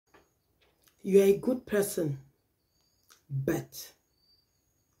You are a good person, but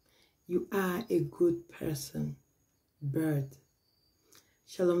you are a good person, bird.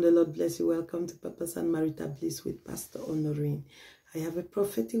 Shalom, the Lord bless you. Welcome to Purpose and Marital Bliss with Pastor Honorine. I have a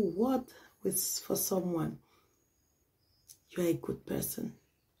prophetic word for someone. You are a good person,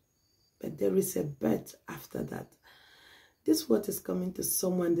 but there is a but after that. This word is coming to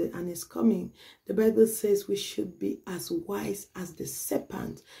someone, and it's coming. The Bible says we should be as wise as the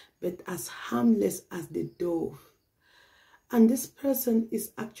serpent, but as harmless as the dove. And this person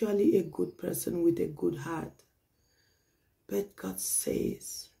is actually a good person with a good heart. But God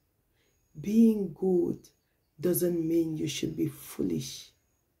says, being good doesn't mean you should be foolish.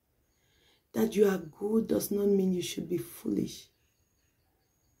 That you are good does not mean you should be foolish.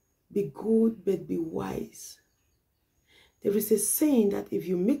 Be good, but be wise. There is a saying that if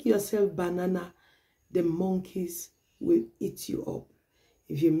you make yourself banana, the monkeys will eat you up.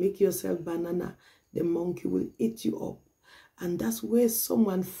 If you make yourself banana, the monkey will eat you up. And that's where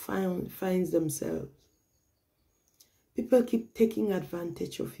someone finds themselves. People keep taking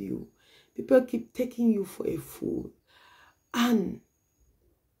advantage of you. People keep taking you for a fool. And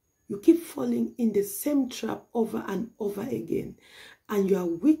you keep falling in the same trap over and over again. And your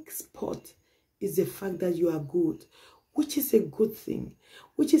weak spot is the fact that you are good, which is a good thing,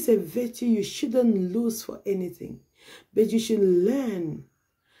 which is a virtue you shouldn't lose for anything. But you should learn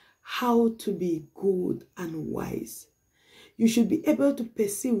how to be good and wise. You should be able to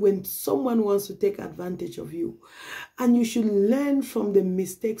perceive when someone wants to take advantage of you. And you should learn from the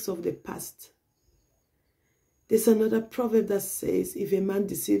mistakes of the past. There's another proverb that says, if a man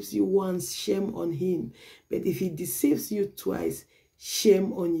deceives you once, shame on him. But if he deceives you twice,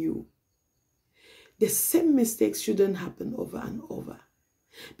 shame on you. The same mistakes shouldn't happen over and over.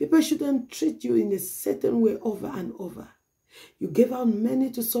 People shouldn't treat you in a certain way over and over. You gave out money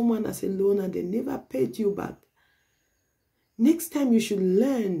to someone as a loan and they never paid you back. Next time you should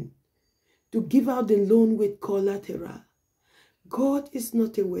learn to give out the loan with collateral. God is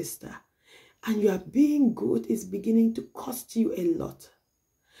not a waster. And your being good is beginning to cost you a lot.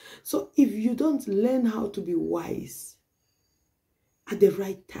 So if you don't learn how to be wise at the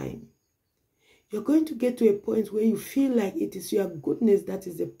right time, you're going to get to a point where you feel like it is your goodness that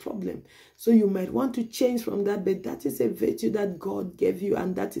is the problem. So you might want to change from that, but that is a virtue that God gave you,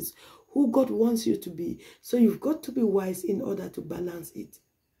 and that is who God wants you to be. So you've got to be wise in order to balance it.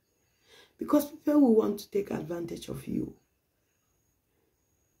 Because people will want to take advantage of you.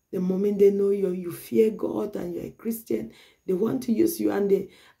 The moment they know you fear God and you're a Christian, they want to use you, and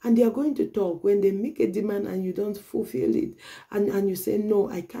they are going to talk. When they make a demand and you don't fulfill it, and you say, no,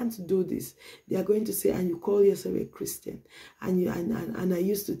 I can't do this, they are going to say, and you call yourself a Christian, and I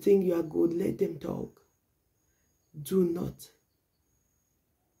used to think you are good. Let them talk. Do not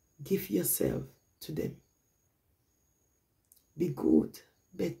give yourself to them. Be good,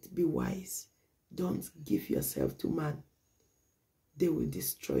 but be wise. Don't give yourself to man. They will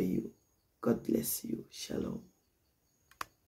destroy you. God bless you. Shalom.